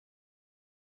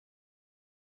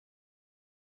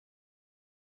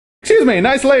Excuse me,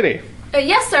 nice lady.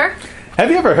 Yes, sir.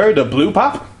 Have you ever heard of Blue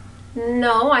Pop?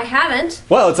 No, I haven't.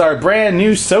 Well, it's our brand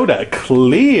new soda,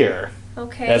 clear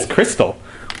Okay. as crystal.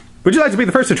 Would you like to be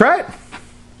the first to try it?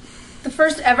 The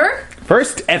first ever?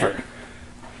 First ever.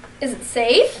 Is it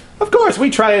safe? Of course, we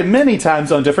try it many times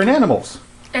on different animals.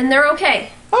 And they're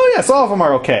okay. Oh yes, all of them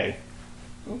are okay.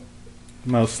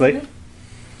 Mostly.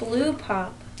 Blue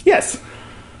Pop. Yes.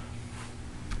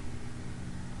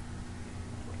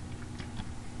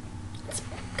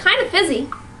 Kind of fizzy.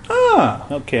 Ah,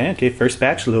 okay. First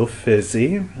batch, a little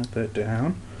fizzy. Put that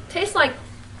down. Tastes like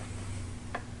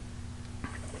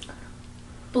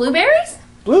blueberries?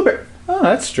 Blueberry. Oh,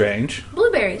 that's strange.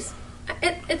 Blueberries.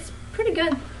 It's pretty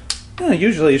good. Yeah,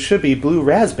 usually it should be blue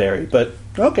raspberry, but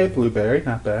okay, blueberry.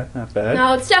 Not bad, not bad.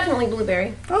 No, it's definitely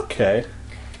blueberry. Okay.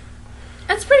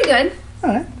 That's pretty good.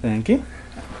 Alright, thank you.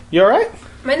 You alright?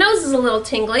 My nose is a little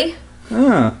tingly.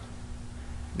 Huh.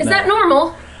 Is that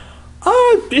normal?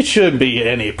 It shouldn't be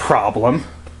any problem.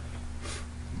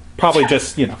 Probably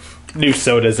just, new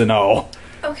sodas and all.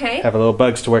 Okay. Have a little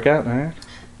bugs to work out, alright?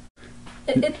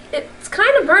 It's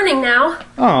kind of burning now.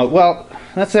 Oh, well,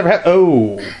 that's never happened.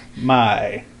 Oh,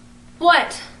 my.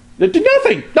 What?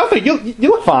 Nothing. You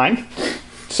look fine.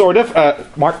 Sort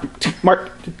of. Mark,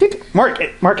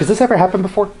 has this ever happened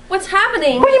before? What's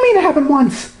happening? What do you mean it happened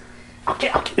once?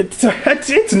 Okay.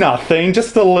 It's nothing.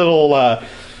 Just a little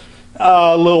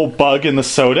bug in the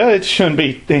soda. It shouldn't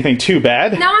be anything too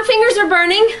bad. Now my fingers are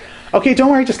burning. Okay, don't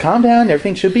worry. Just calm down.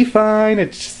 Everything should be fine.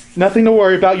 It's nothing to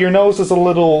worry about. Your nose is a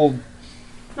little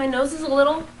My nose is a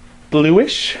little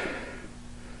bluish.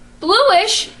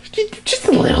 bluish. Just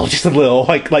a little.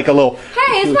 Like a little.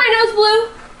 Hey, is my nose blue?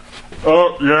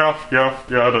 Oh, yeah,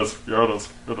 it is.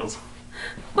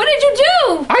 What did you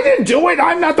do? I didn't do it.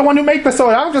 I'm not the one who made the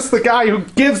soda. I'm just the guy who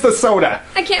gives the soda.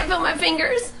 I can't feel my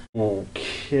fingers.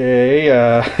 Okay,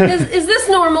 Is this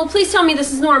normal? Please tell me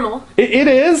this is normal. It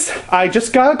is. I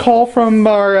just got a call from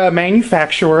our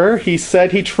manufacturer. He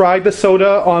said he tried the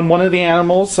soda on one of the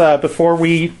animals before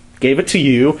we gave it to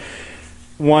you.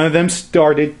 One of them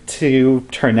started to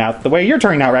turn out the way you're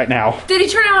turning out right now. Did he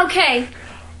turn out okay?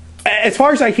 As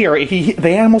far as I hear,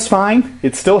 the animal's fine.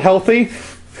 It's still healthy.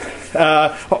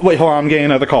 Wait, hold on. I'm getting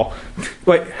another call.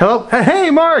 Wait, hello? Hey,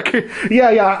 Mark!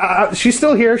 Yeah, she's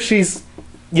still here.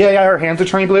 Yeah, her hands are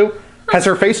turning blue. Has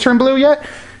her face turned blue yet?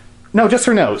 No, just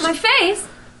her nose. My face?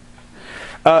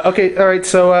 Okay, alright,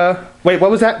 so, wait, what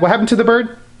was that? What happened to the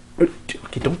bird?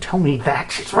 Okay, don't tell me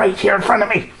that. She's right here in front of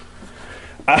me.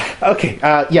 Okay,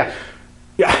 yeah.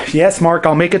 Yes, Mark,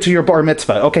 I'll make it to your bar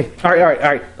mitzvah. Okay,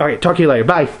 alright, talk to you later.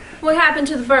 Bye. What happened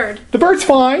to the bird? The bird's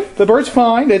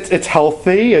fine. It's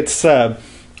healthy. It's,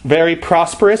 very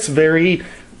prosperous, very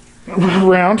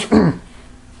round.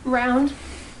 Round?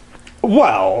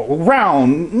 Well,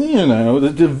 round,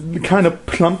 the kind of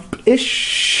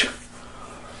plump-ish.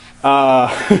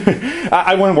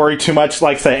 I wouldn't worry too much,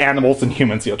 like, say, animals and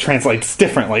humans, translates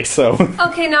differently, so.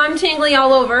 Okay, now I'm tingly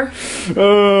all over.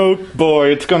 Oh, boy,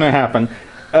 it's gonna happen.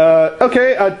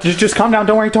 Okay, just calm down,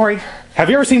 don't worry. Have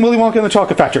you ever seen Willy Wonka and the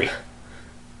Chocolate Factory?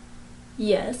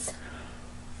 Yes.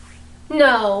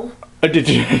 No. Did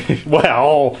you?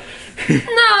 Well.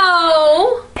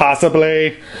 No!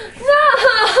 Possibly.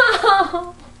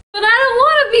 No! But I don't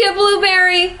want to be a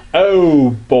blueberry.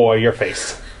 Oh, boy, your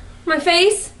face. My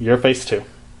face? Your face, too.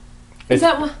 Is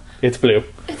that what? It's blue.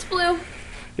 It's blue.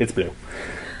 It's blue.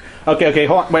 Okay,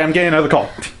 hold on. Wait, I'm getting another call.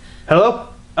 Hello?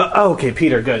 Okay,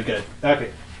 Peter, good. Okay.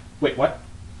 Wait, what?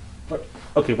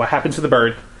 Okay, what happened to the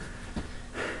bird?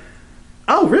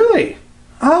 Oh, really?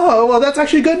 Oh, well, that's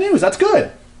actually good news. That's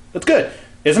good.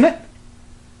 Isn't it?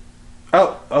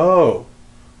 Oh.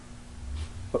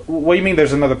 What do you mean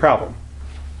there's another problem?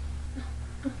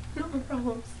 No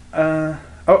problems.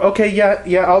 Okay,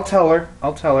 yeah, I'll tell her.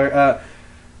 Okay,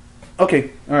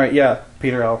 alright, yeah,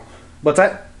 Peter, what's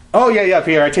that? Oh, yeah,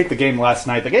 Peter, I taped the game last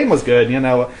night. The game was good,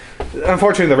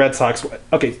 Unfortunately, the Red Sox...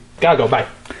 Okay, gotta go, bye.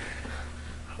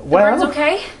 The bird's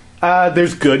okay?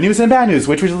 There's good news and bad news.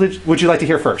 Which would you like to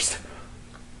hear first?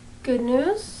 Good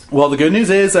news? Well, the good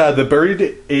news is the bird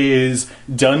is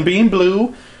done being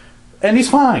blue, and he's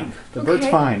fine. The bird's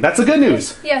fine. That's the good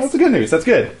news. Yes. That's the good news. That's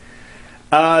good.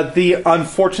 The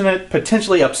unfortunate,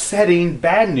 potentially upsetting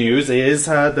bad news is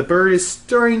the bird is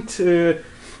starting to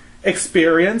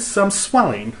experience some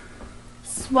swelling.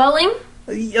 Swelling?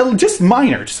 Just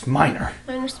minor. Minor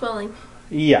swelling.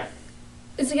 Yeah.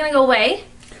 Is it gonna go away?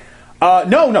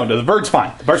 No, the bird's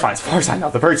fine. As far as I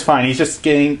know, the bird's fine. He's just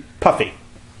getting puffy.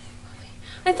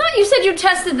 I thought you said you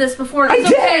tested this before. And I it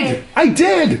was did! okay. I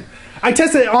did! I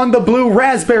tested it on the blue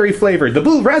raspberry flavored. The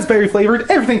blue raspberry flavored,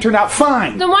 everything turned out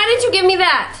fine. Then why didn't you give me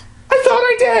that? I I thought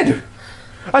I did.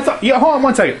 I thought. Yeah, hold on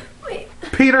one second. Wait.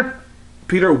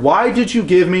 Peter, why did you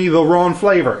give me the wrong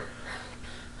flavor?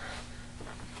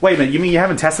 Wait a minute. You mean you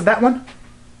haven't tested that one?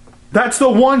 That's the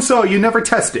one so you never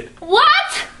tested. What?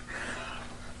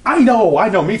 I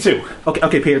know, me too.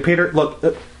 Okay, Peter, look,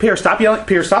 Peter, stop yelling.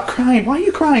 Peter, stop crying. Why are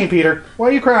you crying, Peter? Why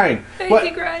are you crying? Why did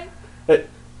you cry?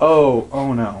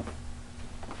 Oh no.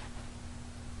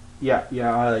 Yeah,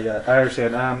 I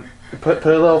understand. Put a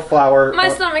little flour. My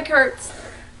stomach hurts.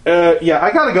 Yeah,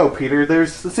 I gotta go, Peter. There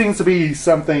seems to be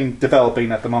something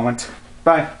developing at the moment.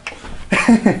 Bye.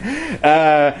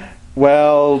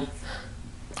 Well,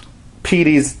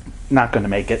 Petey's not gonna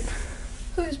make it.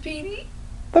 Who's Petey?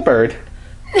 The bird.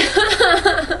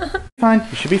 Fine,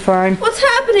 you should be fine. What's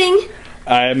happening?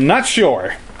 I'm not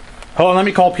sure. Hold on, let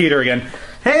me call Peter again.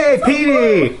 Hey,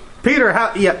 Petey! Peter,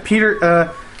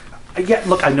 Peter, yeah,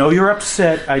 look, I know you're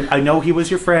upset. I know he was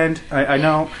your friend. I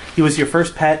know he was your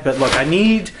first pet, but look, I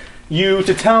need you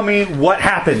to tell me what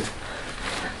happened.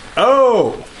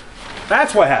 Oh,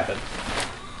 that's what happened.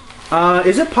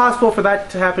 Is it possible for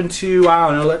that to happen to, I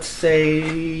don't know, let's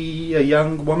say a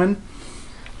young woman?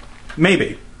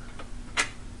 Maybe.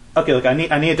 Okay, look, I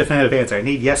need a definitive answer. I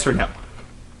need yes or no.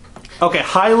 Okay,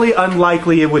 highly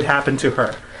unlikely it would happen to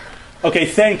her. Okay,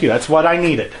 thank you. That's what I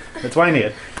needed.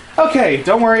 Okay,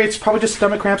 don't worry. It's probably just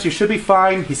stomach cramps. You should be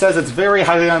fine. He says it's very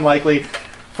highly unlikely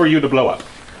for you to blow up.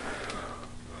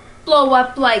 Blow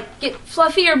up like get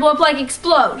fluffy or blow up like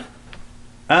explode?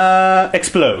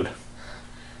 Explode.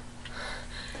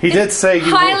 He did say you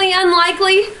highly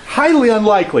unlikely? Highly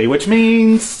unlikely, which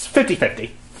means 50-50.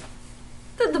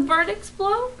 Did the bird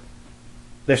explode?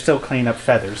 They're still cleaning up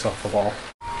feathers off the wall.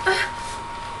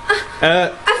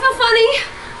 I feel funny.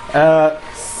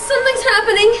 Something's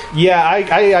happening.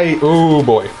 Yeah, oh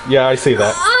boy. Yeah, I see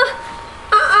that.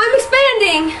 I'm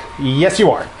expanding. Yes, you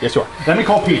are. Let me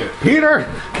call Peter. Peter!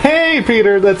 Hey,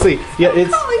 Peter, let's see. Yeah,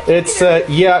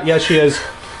 yeah, she is.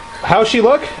 How's she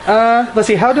look? Let's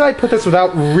see, how do I put this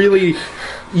without really...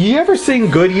 You ever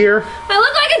seen Goodyear? I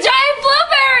look like a giant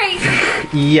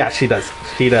blueberry! Yeah, she does.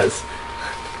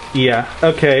 Yeah,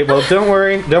 okay, well, don't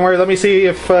worry, let me see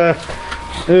if,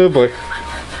 oh boy.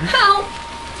 Help!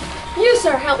 You,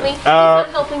 sir, help me. He's not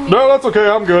helping me. No, that's okay.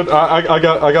 I'm good. I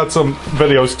got some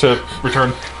videos to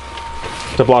return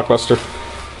to Blockbuster.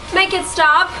 Make it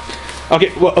stop. Okay,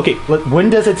 when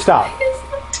does it stop?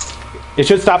 It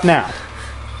should stop now.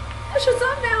 It should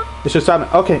stop now. It should stop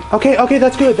now. Okay,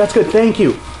 that's good. Thank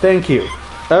you.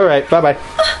 All right, bye-bye.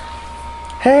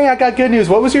 Hey, I got good news.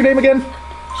 What was your name again?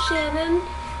 Shannon.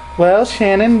 Well,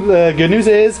 Shannon, the good news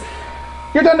is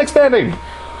you're done expanding.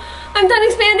 I'm done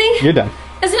expanding? You're done.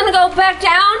 Is it gonna go back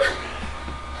down?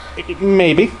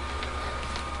 Maybe.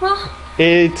 Well,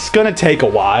 it's gonna take a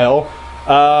while.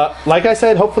 Like I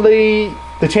said, hopefully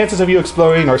the chances of you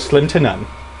exploding are slim to none.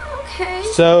 okay.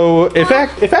 So, in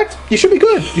fact, you should be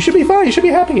good. You should be fine. You should be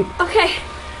happy. Okay.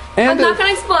 And, I'm not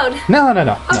gonna explode. No.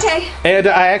 Okay. And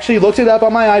I actually looked it up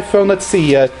on my iPhone. Let's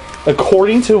see.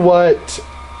 According to what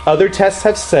other tests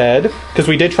have said, because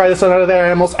we did try this on other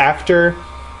animals after,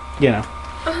 the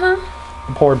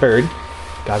poor bird,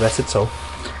 God rest its soul,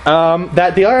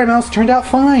 that the other animals turned out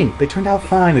fine. They turned out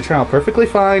perfectly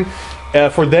fine.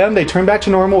 For them, they turned back to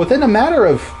normal within a matter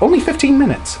of only 15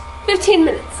 minutes. 15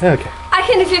 minutes. Okay. I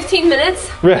can do 15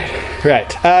 minutes. Right.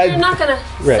 You're not gonna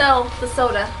sell the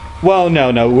soda. Well,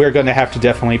 no. We're going to have to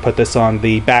definitely put this on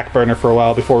the back burner for a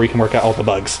while before we can work out all the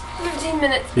bugs. 15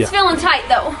 minutes. Yeah. It's feeling tight,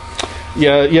 though.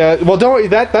 Yeah. Well, don't worry.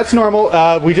 That's normal.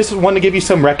 We just want to give you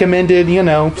some recommended,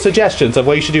 suggestions of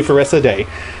what you should do for the rest of the day.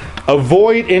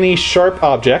 Avoid any sharp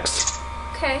objects.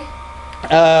 Okay.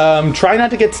 Try not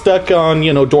to get stuck on,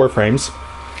 door frames.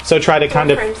 So try to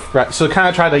kind of try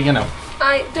to,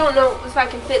 I don't know if I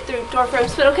can fit through door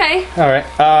frames, but okay. All right.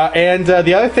 And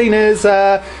the other thing is,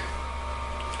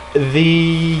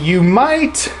 you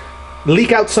might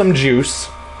leak out some juice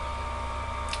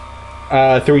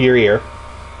through your ear.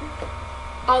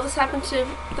 All this happened to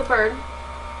the bird.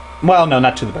 Well, no,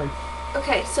 not to the bird.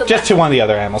 Okay, so Just to one of the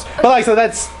other animals. Okay. But like, so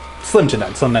that's slim to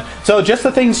none. So just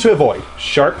the things to avoid: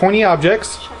 sharp, pointy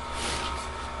objects,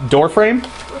 door frame,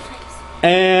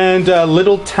 and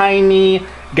little tiny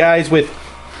guys with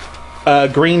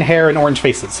green hair and orange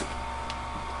faces.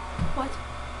 What?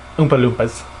 Oompa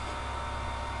Loompas.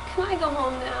 Can I go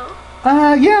home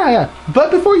now? Yeah. But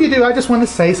before you do, I just want to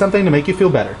say something to make you feel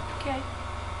better. Okay.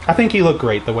 I think you look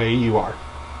great the way you are.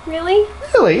 Really?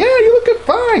 Really? Yeah, you look good.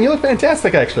 Fine. You look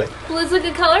fantastic, actually. Blue's a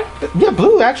good color? Yeah,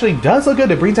 blue actually does look good.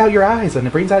 It brings out your eyes and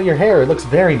it brings out your hair. It looks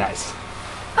very nice.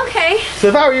 Okay. So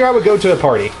if I were you, I would go to a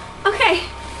party. Okay.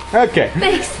 Okay.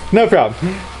 Thanks. No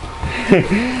problem.